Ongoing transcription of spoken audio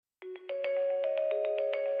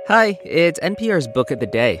Hi, it's NPR's Book of the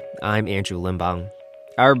Day. I'm Andrew Limbong.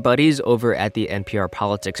 Our buddies over at the NPR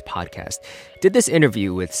Politics podcast did this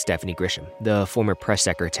interview with Stephanie Grisham, the former press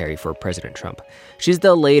secretary for President Trump. She's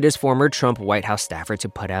the latest former Trump White House staffer to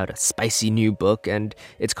put out a spicy new book, and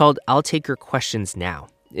it's called I'll Take Your Questions Now.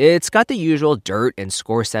 It's got the usual dirt and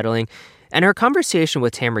score settling, and her conversation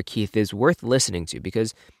with Tamara Keith is worth listening to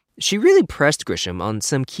because she really pressed Grisham on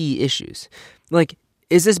some key issues. Like,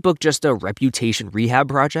 is this book just a reputation rehab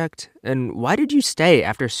project? And why did you stay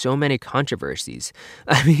after so many controversies?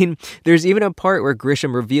 I mean, there's even a part where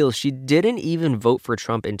Grisham reveals she didn't even vote for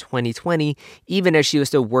Trump in 2020, even as she was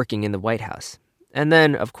still working in the White House. And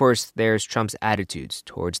then, of course, there's Trump's attitudes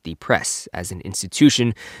towards the press as an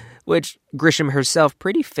institution, which Grisham herself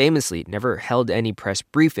pretty famously never held any press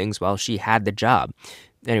briefings while she had the job.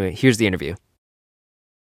 Anyway, here's the interview.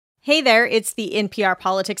 Hey there, it's the NPR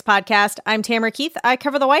Politics Podcast. I'm Tamara Keith. I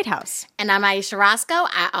cover the White House. And I'm Ayesha Rascoe.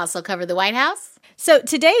 I also cover the White House. So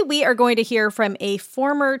today we are going to hear from a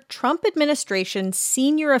former Trump administration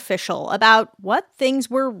senior official about what things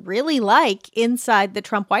were really like inside the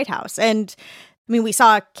Trump White House. And I mean, we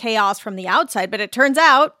saw chaos from the outside, but it turns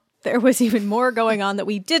out there was even more going on that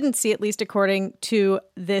we didn't see, at least according to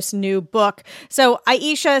this new book. So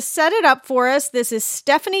Ayesha set it up for us. This is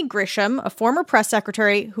Stephanie Grisham, a former press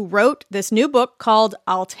secretary who wrote this new book called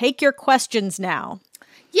I'll Take Your Questions Now.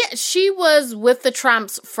 Yeah, she was with the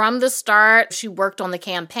Trumps from the start. She worked on the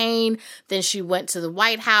campaign. Then she went to the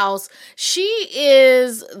White House. She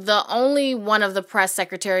is the only one of the press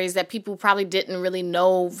secretaries that people probably didn't really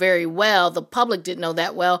know very well. The public didn't know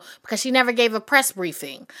that well because she never gave a press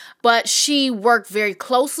briefing. But she worked very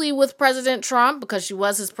closely with President Trump because she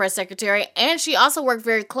was his press secretary. And she also worked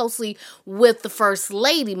very closely with the First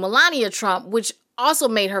Lady, Melania Trump, which also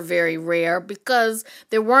made her very rare because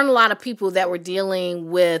there weren't a lot of people that were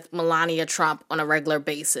dealing with Melania Trump on a regular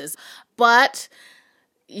basis. But,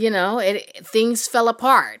 you know, things fell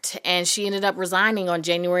apart and she ended up resigning on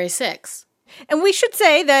January 6th. And we should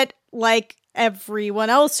say that, like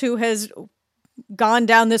everyone else who has gone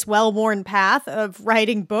down this well-worn path of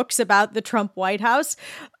writing books about the Trump White House,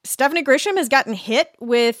 Stephanie Grisham has gotten hit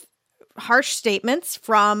with harsh statements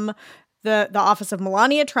from the office of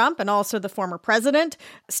Melania Trump and also the former president,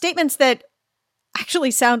 statements that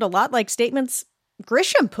actually sound a lot like statements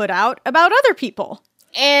Grisham put out about other people.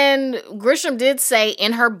 And Grisham did say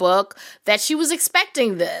in her book that she was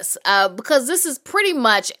expecting this because this is pretty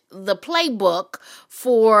much the playbook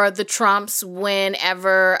for the Trumps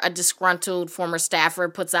whenever a disgruntled former staffer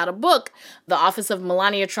puts out a book. The office of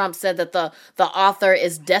Melania Trump said that the author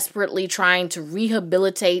is desperately trying to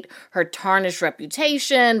rehabilitate her tarnished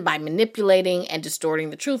reputation by manipulating and distorting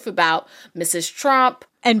the truth about Mrs. Trump.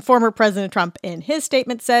 And former President Trump, in his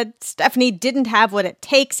statement, said Stephanie didn't have what it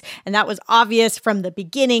takes, and that was obvious from the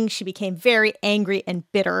beginning. She became very angry and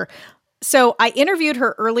bitter. So I interviewed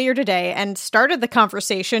her earlier today and started the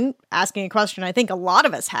conversation asking a question I think a lot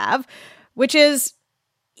of us have, which is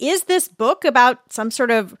this book about some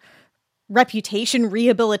sort of reputation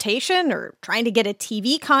rehabilitation or trying to get a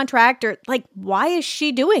TV contract? Or, like, why is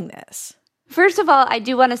she doing this? First of all, I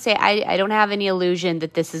do want to say I don't have any illusion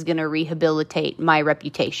that this is going to rehabilitate my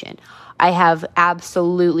reputation. I have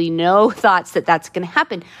absolutely no thoughts that that's going to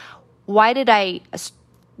happen. Why did I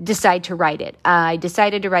decide to write it? I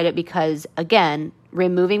decided to write it because, again,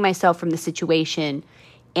 removing myself from the situation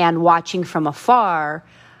and watching from afar,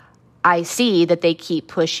 I see that they keep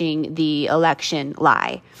pushing the election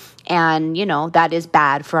lie. And, you know, that is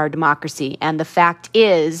bad for our democracy. And the fact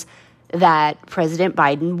is that President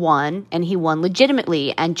Biden won, and he won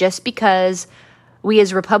legitimately. And just because we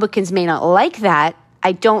as Republicans may not like that,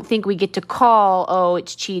 I don't think we get to call, oh,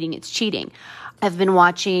 it's cheating, it's cheating. I've been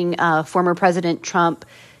watching former President Trump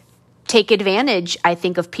take advantage, I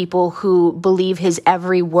think, of people who believe his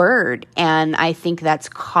every word. And I think that's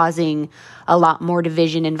causing a lot more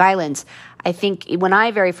division and violence. I think when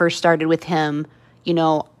I very first started with him, you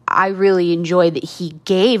know, I really enjoyed that he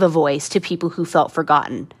gave a voice to people who felt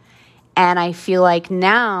forgotten. And I feel like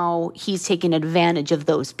now he's taking advantage of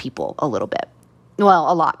those people a little bit.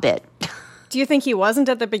 Well, a lot bit. Do you think he wasn't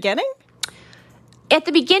at the beginning? At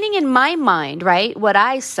the beginning, in my mind, right, what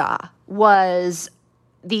I saw was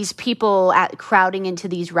these people crowding into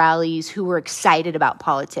these rallies who were excited about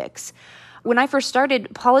politics. When I first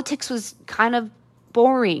started, politics was kind of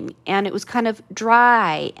boring and it was kind of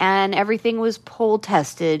dry and everything was poll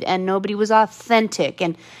tested and nobody was authentic.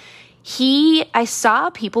 And I saw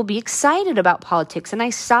people be excited about politics, and I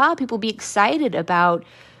saw people be excited about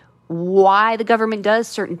why the government does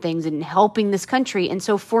certain things and helping this country. And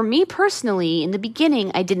so for me personally, in the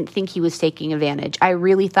beginning, I didn't think he was taking advantage. I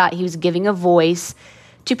really thought he was giving a voice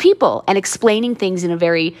to people and explaining things in a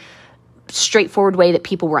very straightforward way that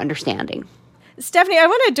people were understanding. Stephanie, I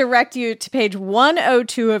want to direct you to page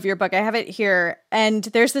 102 of your book. I have it here. And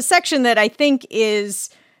there's this section that I think is,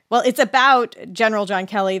 well, it's about General John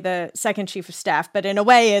Kelly, the second chief of staff, but in a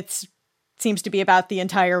way it seems to be about the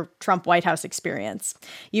entire Trump White House experience.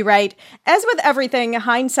 You write, as with everything,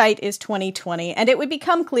 hindsight is 20/20, and it would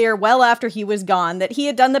become clear well after he was gone that he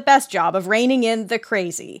had done the best job of reining in the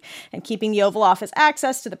crazy and keeping the Oval Office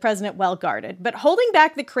access to the president well guarded. But holding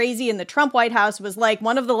back the crazy in the Trump White House was like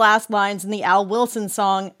one of the last lines in the Al Wilson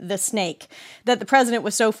song, The Snake, that the president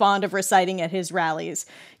was so fond of reciting at his rallies.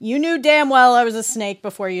 You knew damn well I was a snake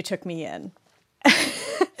before you took me in.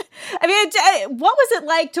 I mean, what was it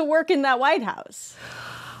like to work in that White House?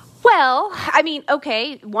 Well, I mean,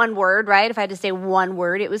 okay, one word, right? If I had to say one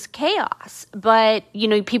word, it was chaos. But, you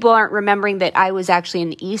know, people aren't remembering that I was actually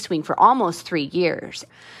in the East Wing for almost 3 years.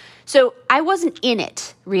 So I wasn't in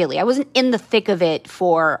it, really. I wasn't in the thick of it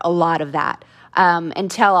for a lot of that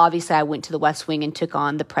until, obviously, I went to the West Wing and took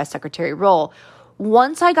on the press secretary role.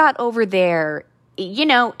 Once I got over there, you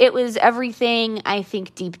know, it was everything I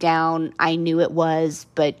think deep down I knew it was,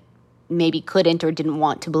 but maybe couldn't or didn't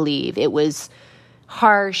want to believe. It was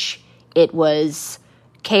harsh, it was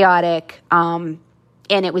chaotic, and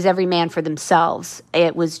it was every man for themselves.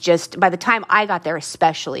 It was just, by the time I got there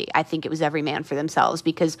especially, I think it was every man for themselves,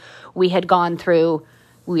 because we had gone through,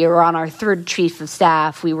 we were on our third chief of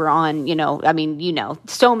staff, we were on,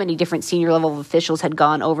 so many different senior level officials had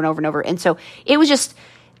gone over and over and over. And so it was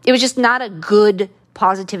just not a good,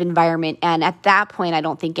 positive environment. And at that point, I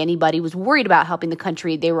don't think anybody was worried about helping the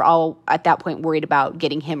country. They were all, at that point, worried about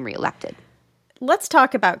getting him reelected. Let's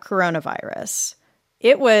talk about coronavirus.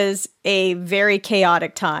 It was a very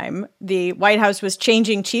chaotic time. The White House was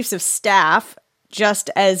changing chiefs of staff just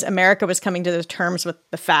as America was coming to terms with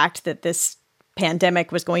the fact that this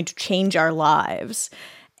pandemic was going to change our lives.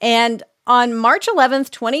 And on March 11th,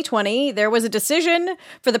 2020, there was a decision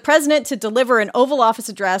for the president to deliver an Oval Office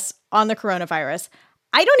address on the coronavirus.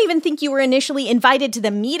 I don't even think you were initially invited to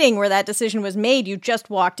the meeting where that decision was made. You just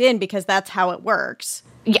walked in because that's how it works.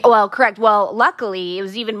 Yeah, well, correct. Well, luckily, it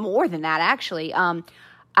was even more than that, actually.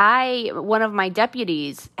 One of my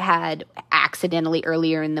deputies had accidentally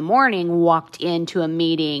earlier in the morning walked into a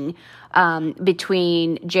meeting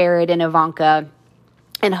between Jared and Ivanka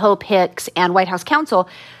and Hope Hicks and White House counsel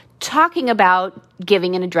talking about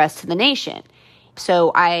giving an address to the nation.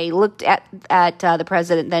 So I looked at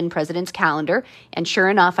the then president's calendar, and sure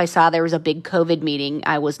enough, I saw there was a big COVID meeting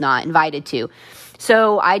I was not invited to.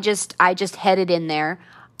 So I just headed in there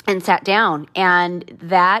and sat down, and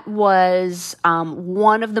that was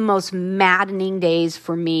one of the most maddening days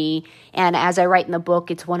for me. And as I write in the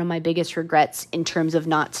book, it's one of my biggest regrets in terms of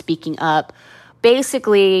not speaking up.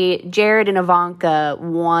 Basically, Jared and Ivanka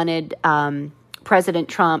wanted President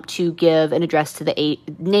Trump to give an address to the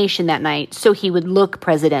nation that night so he would look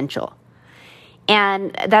presidential.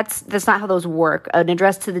 And that's not how those work. An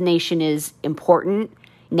address to the nation is important.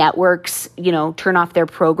 Networks, turn off their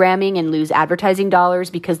programming and lose advertising dollars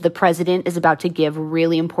because the president is about to give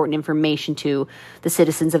really important information to the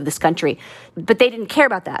citizens of this country. But they didn't care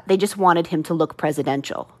about that. They just wanted him to look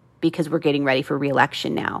presidential because we're getting ready for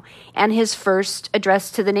re-election now. And his first address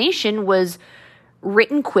to the nation was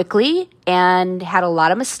written quickly and had a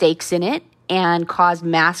lot of mistakes in it and caused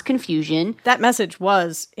mass confusion. That message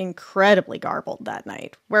was incredibly garbled that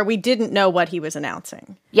night, where we didn't know what he was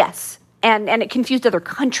announcing. Yes, and it confused other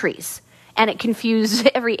countries, and it confused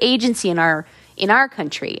every agency in our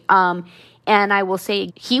country. And I will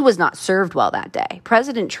say he was not served well that day.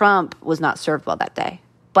 President Trump was not served well that day,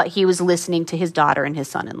 but he was listening to his daughter and his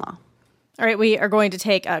son-in-law. All right, we are going to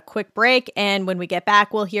take a quick break, and when we get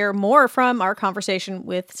back, we'll hear more from our conversation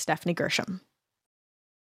with Stephanie Grisham.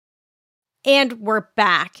 And we're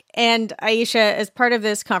back. And Aisha, as part of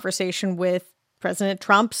this conversation with President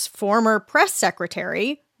Trump's former press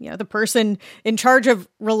secretary, the person in charge of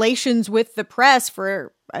relations with the press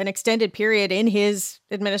for an extended period in his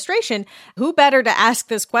administration, who better to ask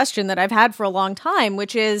this question that I've had for a long time,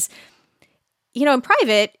 which is, in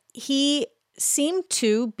private, he seemed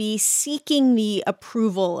to be seeking the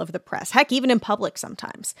approval of the press, heck, even in public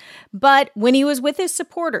sometimes. But when he was with his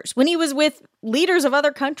supporters, when he was with leaders of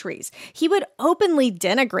other countries, he would openly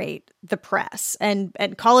denigrate the press and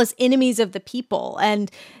call us enemies of the people.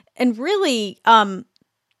 And really,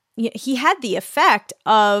 he had the effect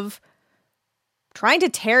of trying to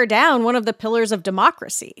tear down one of the pillars of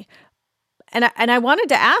democracy. And I wanted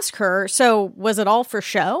to ask her, so was it all for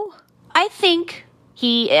show? I think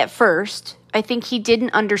he, at first, I think he didn't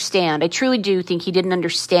understand. I truly do think he didn't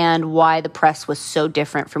understand why the press was so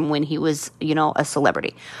different from when he was, a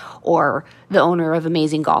celebrity or the owner of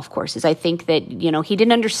amazing golf courses. I think that, he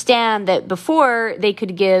didn't understand that before they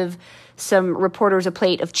could give some reporters a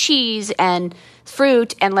plate of cheese and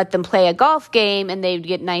fruit and let them play a golf game and they'd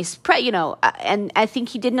get nice, and I think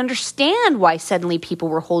he didn't understand why suddenly people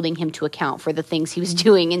were holding him to account for the things he was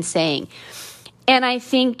doing and saying. And I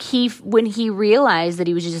think when he realized that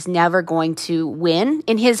he was just never going to win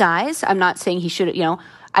in his eyes, I'm not saying he should,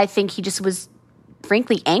 I think he just was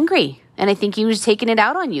frankly angry. And I think he was taking it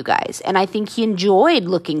out on you guys. And I think he enjoyed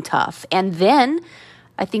looking tough. And then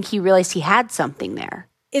I think he realized he had something there.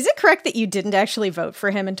 Is it correct that you didn't actually vote for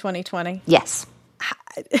him in 2020? Yes.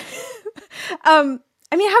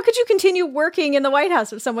 How could you continue working in the White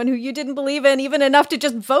House with someone who you didn't believe in even enough to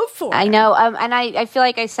just vote for? I know. And I feel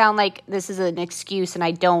like I sound like this is an excuse, and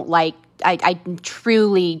I don't like, I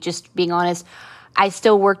truly, just being honest, I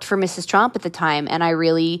still worked for Mrs. Trump at the time, and I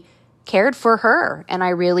really cared for her, and I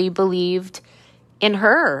really believed in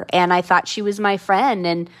her, and I thought she was my friend,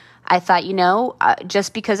 and I thought,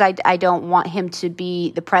 just because I don't want him to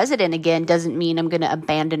be the president again doesn't mean I'm going to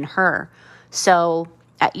abandon her. So,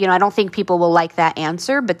 I don't think people will like that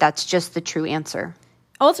answer, but that's just the true answer.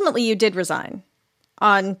 Ultimately, you did resign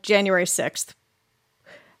on January 6th.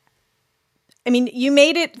 I mean, you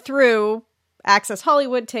made it through Access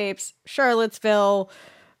Hollywood tapes, Charlottesville,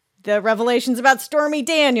 the revelations about Stormy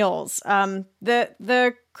Daniels,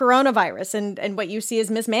 the coronavirus and what you see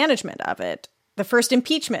as mismanagement of it, the first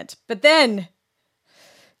impeachment. But then,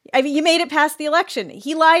 you made it past the election.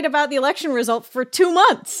 He lied about the election result for 2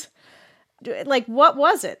 months. Like, what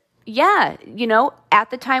was it? Yeah, at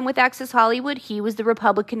the time with Access Hollywood, he was the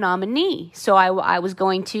Republican nominee. So I was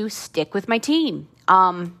going to stick with my team.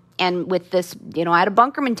 And with this, I had a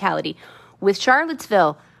bunker mentality. With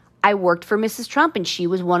Charlottesville, I worked for Mrs. Trump, and she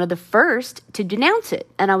was one of the first to denounce it.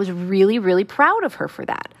 And I was really, really proud of her for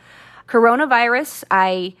that. Coronavirus,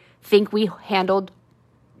 I think we handled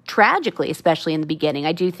tragically, especially in the beginning.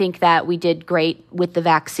 I do think that we did great with the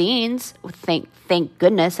vaccines, thank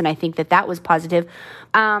goodness, and I think that was positive.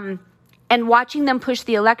 And watching them push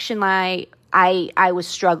the election lie, I was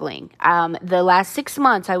struggling. The last 6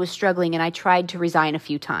 months, I was struggling, and I tried to resign a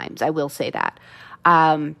few times. I will say that.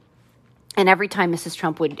 And every time Mrs.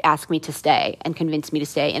 Trump would ask me to stay and convince me to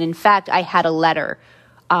stay. And in fact, I had a letter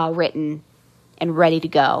written and ready to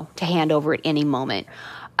go to hand over at any moment.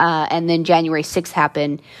 And then January 6th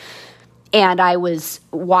happened, and I was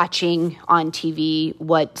watching on TV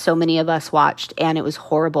what so many of us watched, and it was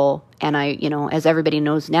horrible. And I, as everybody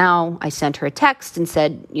knows now, I sent her a text and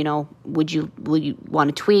said, will you want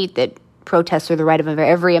to tweet that protests are the right of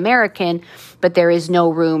every American, but there is no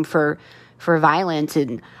room for violence?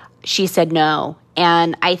 And she said no.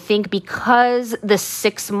 And I think because the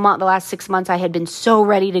last 6 months I had been so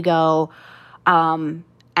ready to go,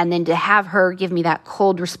 and then to have her give me that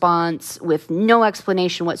cold response with no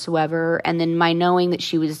explanation whatsoever, and then my knowing that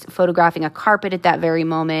she was photographing a carpet at that very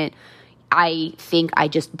moment, I think I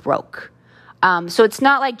just broke. So it's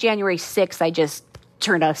not like January 6th, I just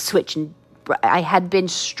turned a switch, and I had been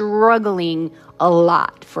struggling a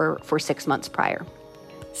lot for 6 months prior.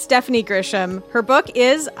 Stephanie Grisham, her book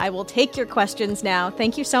is I Will Take Your Questions Now.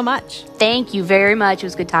 Thank you so much. Thank you very much. It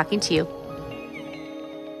was good talking to you.